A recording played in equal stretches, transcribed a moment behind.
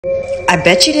I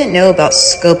bet you didn't know about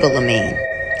scopolamine,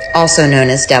 also known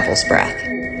as devil's breath.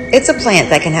 It's a plant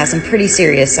that can have some pretty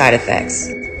serious side effects,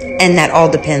 and that all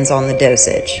depends on the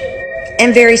dosage.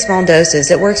 In very small doses,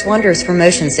 it works wonders for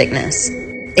motion sickness.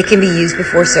 It can be used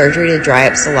before surgery to dry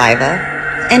up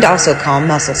saliva and also calm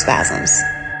muscle spasms.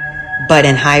 But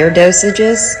in higher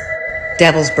dosages,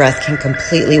 devil's breath can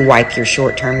completely wipe your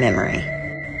short-term memory.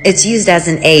 It's used as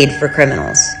an aid for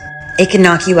criminals. It can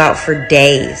knock you out for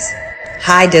days.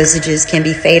 High dosages can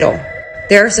be fatal.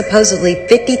 There are supposedly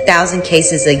 50,000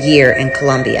 cases a year in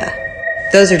Colombia.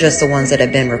 Those are just the ones that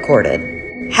have been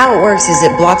recorded. How it works is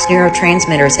it blocks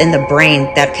neurotransmitters in the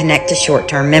brain that connect to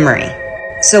short-term memory.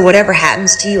 So whatever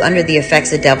happens to you under the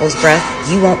effects of devil's breath,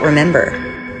 you won't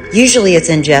remember. Usually it's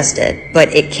ingested,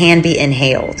 but it can be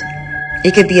inhaled.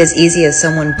 It could be as easy as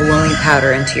someone blowing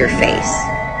powder into your face.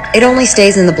 It only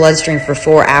stays in the bloodstream for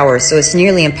 4 hours, so it's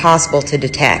nearly impossible to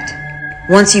detect.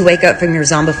 Once you wake up from your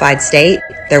zombified state,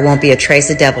 there won't be a trace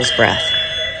of devil's breath.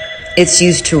 It's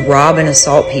used to rob and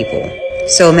assault people.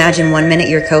 So imagine 1 minute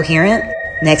you're coherent,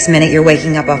 next minute you're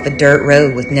waking up off a dirt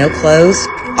road with no clothes,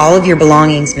 all of your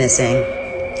belongings missing,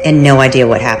 and no idea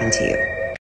what happened to you.